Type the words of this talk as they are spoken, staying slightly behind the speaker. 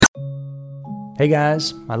Hey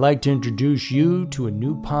guys, I'd like to introduce you to a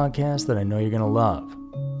new podcast that I know you're going to love.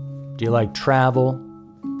 Do you like travel?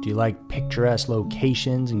 Do you like picturesque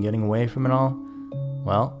locations and getting away from it all?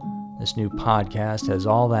 Well, this new podcast has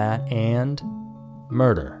all that and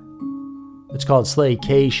murder. It's called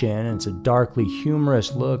Slaycation, and it's a darkly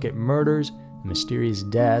humorous look at murders and mysterious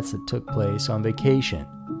deaths that took place on vacation.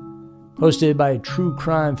 Hosted by a true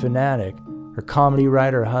crime fanatic, her comedy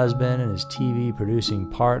writer husband, and his TV producing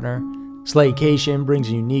partner, Slaycation brings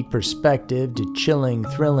a unique perspective to chilling,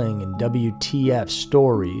 thrilling, and WTF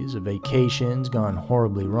stories of vacations gone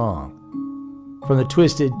horribly wrong. From the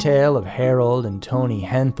twisted tale of Harold and Tony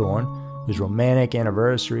Henthorne, whose romantic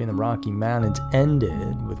anniversary in the Rocky Mountains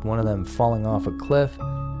ended with one of them falling off a cliff,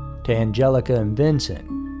 to Angelica and Vincent,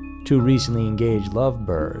 two recently engaged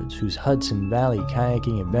lovebirds whose Hudson Valley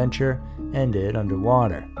kayaking adventure ended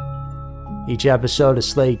underwater. Each episode of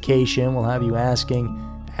Slaycation will have you asking,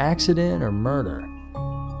 accident or murder?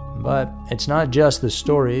 But it's not just the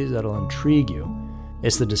stories that'll intrigue you.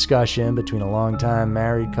 It's the discussion between a longtime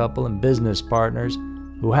married couple and business partners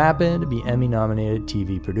who happen to be Emmy-nominated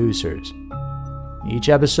TV producers. Each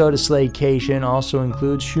episode of Slaycation also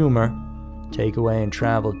includes humor, takeaway and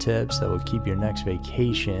travel tips that will keep your next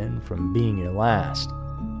vacation from being your last.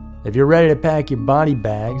 If you're ready to pack your body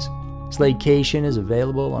bags, Slaycation is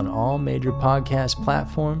available on all major podcast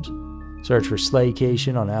platforms. Search for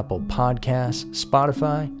Slaycation on Apple Podcasts,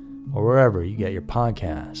 Spotify, or wherever you get your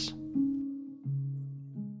podcasts.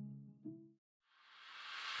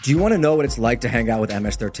 Do you want to know what it's like to hang out with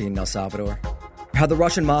MS-13 in El Salvador? How the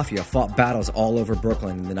Russian mafia fought battles all over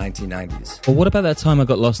Brooklyn in the 1990s? Or what about that time I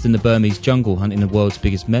got lost in the Burmese jungle hunting the world's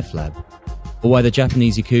biggest meth lab? Or why the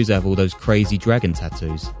Japanese Yakuza have all those crazy dragon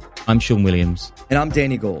tattoos? I'm Sean Williams. And I'm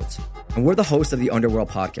Danny Gold. And we're the hosts of the Underworld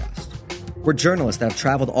Podcast. We're journalists that have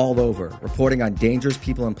traveled all over, reporting on dangerous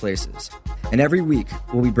people and places. And every week,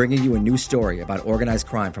 we'll be bringing you a new story about organized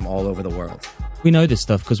crime from all over the world. We know this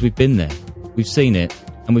stuff because we've been there. We've seen it,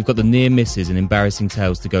 and we've got the near misses and embarrassing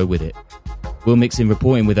tales to go with it. We'll mix in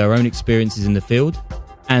reporting with our own experiences in the field,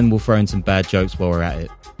 and we'll throw in some bad jokes while we're at it.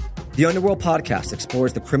 The Underworld Podcast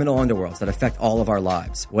explores the criminal underworlds that affect all of our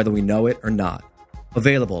lives, whether we know it or not.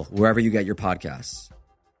 Available wherever you get your podcasts.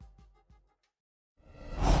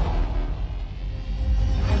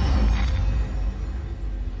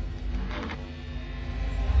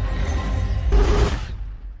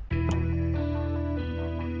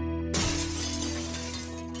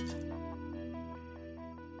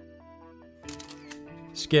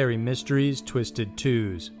 Scary Mysteries, Twisted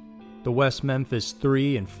Twos, the West Memphis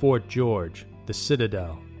 3 and Fort George, the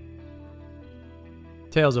Citadel.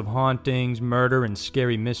 Tales of hauntings, murder, and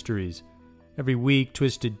scary mysteries. Every week,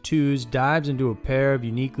 Twisted Twos dives into a pair of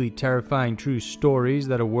uniquely terrifying true stories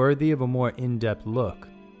that are worthy of a more in-depth look.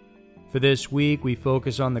 For this week, we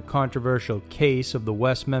focus on the controversial case of the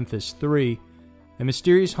West Memphis 3 and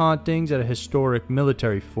mysterious hauntings at a historic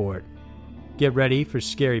military fort. Get ready for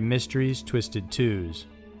Scary Mysteries, Twisted Twos.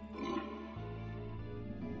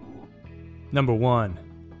 Number 1.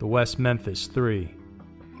 The West Memphis 3.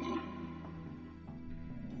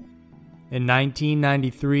 In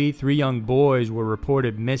 1993, 3 young boys were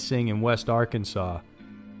reported missing in West Arkansas.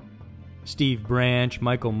 Steve Branch,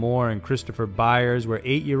 Michael Moore, and Christopher Byers were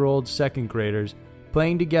 8-year-old second graders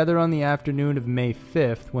playing together on the afternoon of May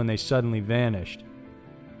 5th when they suddenly vanished.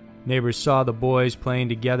 Neighbors saw the boys playing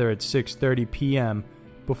together at 6:30 p.m.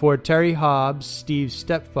 before Terry Hobbs, Steve's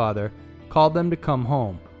stepfather, called them to come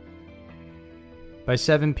home. By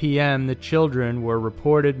 7 p.m., the children were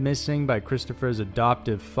reported missing by Christopher's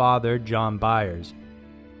adoptive father, John Byers.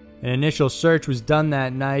 An initial search was done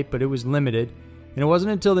that night, but it was limited, and it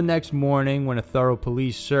wasn't until the next morning when a thorough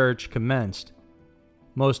police search commenced.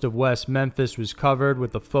 Most of West Memphis was covered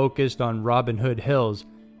with a focus on Robin Hood Hills,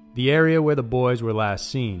 the area where the boys were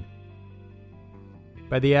last seen.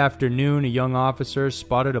 By the afternoon, a young officer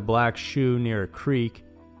spotted a black shoe near a creek.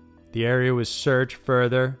 The area was searched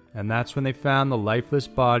further, and that's when they found the lifeless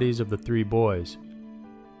bodies of the 3 boys.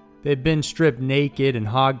 They had been stripped naked and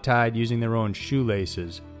hogtied using their own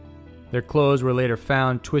shoelaces. Their clothes were later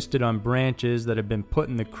found twisted on branches that had been put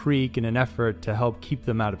in the creek in an effort to help keep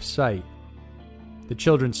them out of sight. The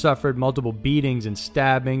children suffered multiple beatings and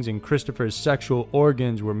stabbings, and Christopher's sexual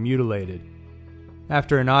organs were mutilated.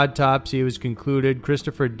 After an autopsy, it was concluded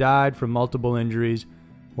Christopher died from multiple injuries,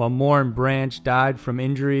 while Moore and Branch died from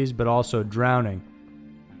injuries but also drowning.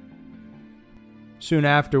 Soon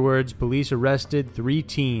afterwards, police arrested 3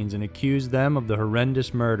 teens and accused them of the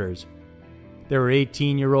horrendous murders. There were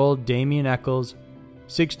 18-year-old Damian Eccles,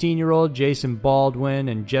 16-year-old Jason Baldwin,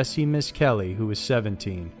 and Jesse Miss Kelly, who was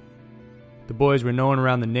 17. The boys were known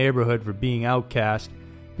around the neighborhood for being outcast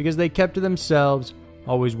because they kept to themselves,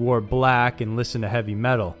 always wore black, and listened to heavy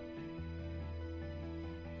metal.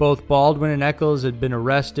 Both Baldwin and Eccles had been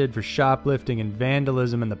arrested for shoplifting and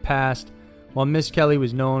vandalism in the past, while Miss Kelly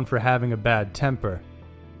was known for having a bad temper.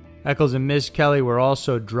 Eccles and Miss Kelly were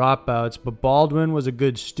also dropouts, but Baldwin was a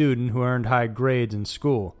good student who earned high grades in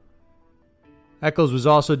school. Eccles was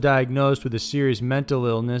also diagnosed with a serious mental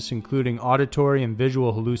illness, including auditory and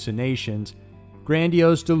visual hallucinations,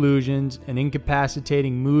 grandiose delusions, and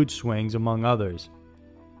incapacitating mood swings, among others.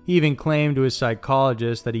 He even claimed to his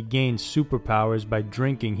psychologist that he gained superpowers by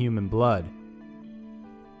drinking human blood.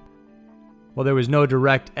 While there was no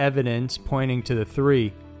direct evidence pointing to the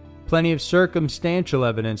three, plenty of circumstantial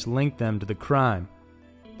evidence linked them to the crime.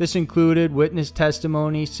 This included witness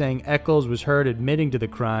testimony saying Eccles was heard admitting to the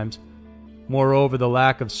crimes. Moreover, the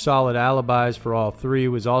lack of solid alibis for all three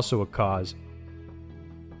was also a cause.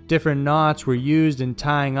 Different knots were used in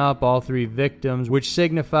tying up all three victims, which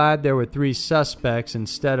signified there were three suspects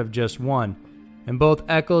instead of just one, and both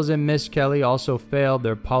Eccles and Miss Kelly also failed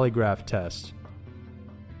their polygraph tests.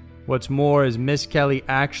 What's more is Miss Kelly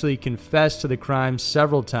actually confessed to the crime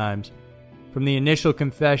several times, from the initial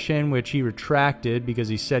confession, which he retracted because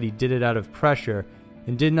he said he did it out of pressure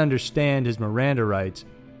and didn't understand his Miranda rights,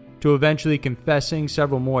 to eventually confessing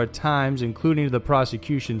several more times, including to the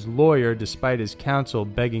prosecution's lawyer despite his counsel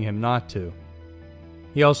begging him not to.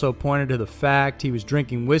 He also pointed to the fact he was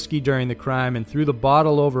drinking whiskey during the crime and threw the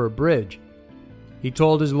bottle over a bridge. He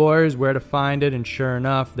told his lawyers where to find it, and sure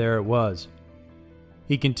enough, there it was.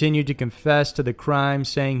 He continued to confess to the crime,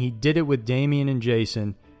 saying he did it with Damien and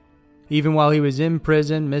Jason. Even while he was in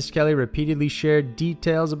prison, Miss Kelly repeatedly shared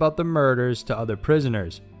details about the murders to other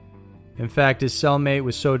prisoners. In fact, his cellmate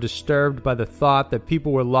was so disturbed by the thought that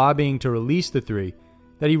people were lobbying to release the three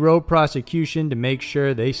that he wrote prosecution to make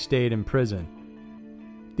sure they stayed in prison.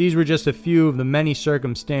 These were just a few of the many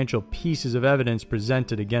circumstantial pieces of evidence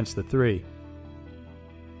presented against the three.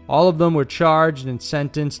 All of them were charged and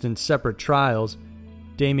sentenced in separate trials.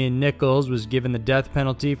 Damian Nichols was given the death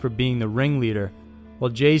penalty for being the ringleader,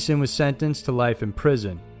 while Jason was sentenced to life in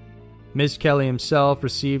prison. Miss Kelly himself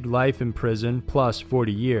received life in prison plus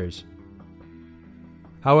 40 years.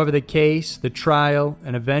 However, the case, the trial,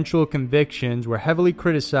 and eventual convictions were heavily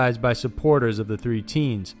criticized by supporters of the three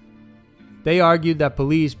teens. They argued that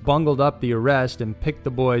police bungled up the arrest and picked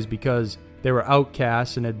the boys because they were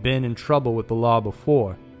outcasts and had been in trouble with the law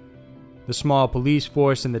before. The small police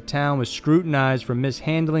force in the town was scrutinized for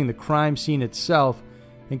mishandling the crime scene itself,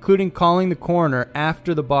 including calling the coroner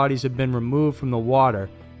after the bodies had been removed from the water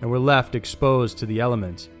and were left exposed to the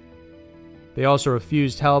elements. They also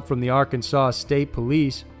refused help from the Arkansas State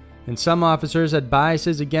Police, and some officers had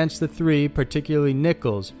biases against the three, particularly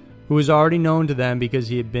Nichols, who was already known to them because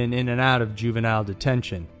he had been in and out of juvenile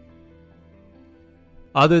detention.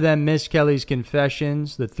 Other than Miss Kelly's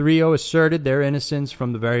confessions, the trio asserted their innocence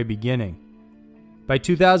from the very beginning. By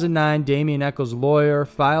 2009, Damien Eccles' lawyer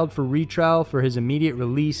filed for retrial for his immediate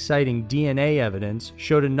release, citing DNA evidence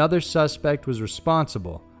showed another suspect was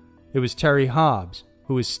responsible. It was Terry Hobbs,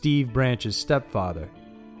 who was Steve Branch's stepfather.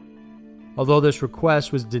 Although this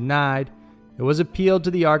request was denied, it was appealed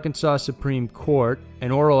to the Arkansas Supreme Court,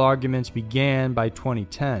 and oral arguments began by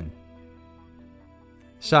 2010.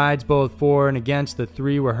 Sides both for and against the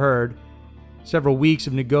three were heard. Several weeks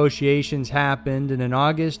of negotiations happened, and in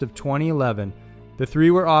August of 2011, the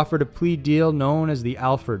three were offered a plea deal known as the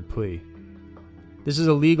Alford plea. This is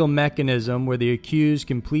a legal mechanism where the accused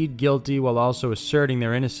can plead guilty while also asserting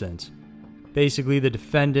their innocence. Basically, the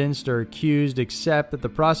defendants or accused accept that the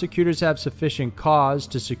prosecutors have sufficient cause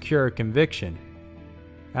to secure a conviction.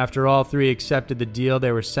 After all three accepted the deal,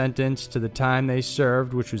 they were sentenced to the time they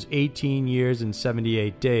served, which was 18 years and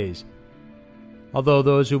 78 days. Although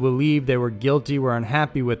those who believed they were guilty were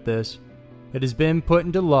unhappy with this, it has been put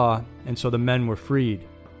into law, and so the men were freed.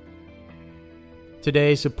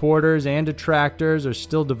 Today, supporters and detractors are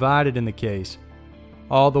still divided in the case.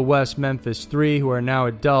 All the West Memphis three, who are now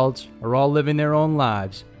adults, are all living their own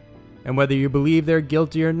lives, and whether you believe they're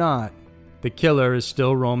guilty or not, the killer is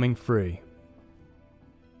still roaming free.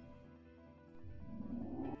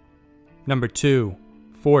 Number 2.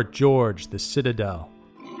 Fort George, the Citadel.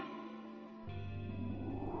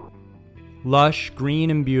 Lush,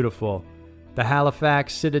 green, and beautiful, the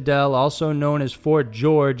Halifax Citadel, also known as Fort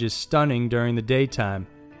George, is stunning during the daytime.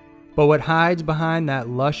 But what hides behind that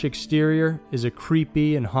lush exterior is a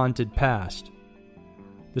creepy and haunted past.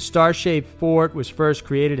 The star-shaped fort was first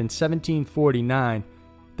created in 1749,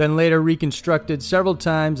 then later reconstructed several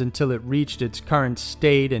times until it reached its current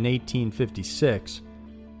state in 1856.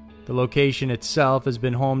 The location itself has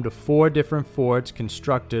been home to 4 different forts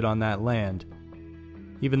constructed on that land.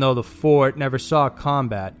 Even though the fort never saw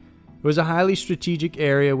combat, it was a highly strategic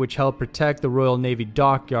area which helped protect the Royal Navy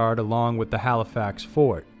dockyard along with the Halifax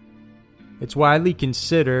fort. It's widely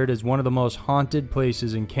considered as one of the most haunted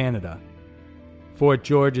places in Canada. Fort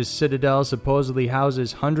George's Citadel supposedly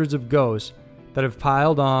houses hundreds of ghosts that have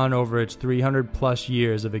piled on over its 300-plus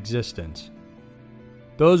years of existence.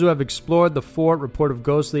 Those who have explored the fort report of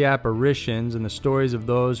ghostly apparitions, and the stories of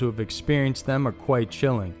those who have experienced them are quite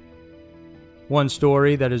chilling. One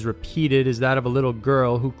story that is repeated is that of a little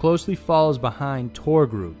girl who closely follows behind tour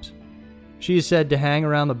groups. She is said to hang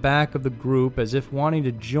around the back of the group as if wanting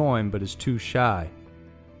to join but is too shy.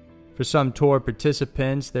 For some tour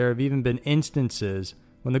participants, there have even been instances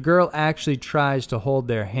when the girl actually tries to hold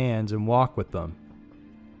their hands and walk with them.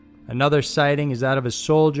 Another sighting is that of a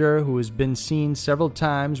soldier who has been seen several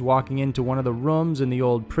times walking into one of the rooms in the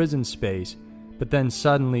old prison space, but then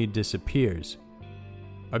suddenly disappears.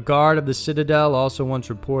 A guard of the Citadel also once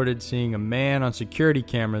reported seeing a man on security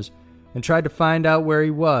cameras and tried to find out where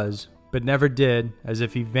he was, but never did, as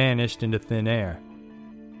if he vanished into thin air.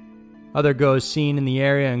 Other ghosts seen in the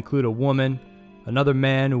area include a woman, another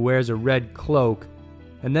man who wears a red cloak,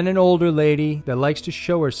 and then an older lady that likes to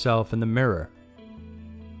show herself in the mirror.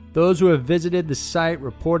 Those who have visited the site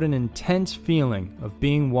report an intense feeling of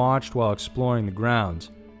being watched while exploring the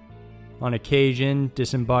grounds. On occasion,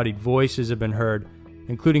 disembodied voices have been heard,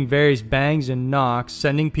 including various bangs and knocks,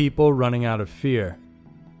 sending people running out of fear.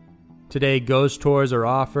 Today, ghost tours are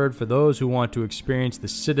offered for those who want to experience the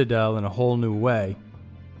Citadel in a whole new way.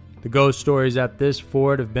 The ghost stories at this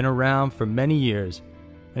fort have been around for many years,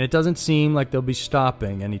 and it doesn't seem like they'll be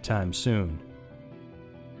stopping anytime soon.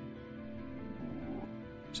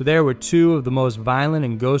 So there were 2 of the most violent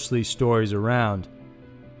and ghostly stories around.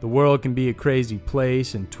 The world can be a crazy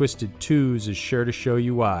place, and Twisted Twos is sure to show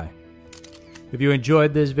you why. If you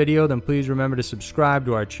enjoyed this video, then please remember to subscribe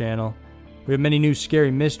to our channel. We have many new scary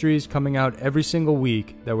mysteries coming out every single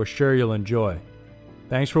week that we're sure you'll enjoy.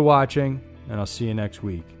 Thanks for watching, and I'll see you next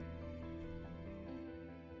week.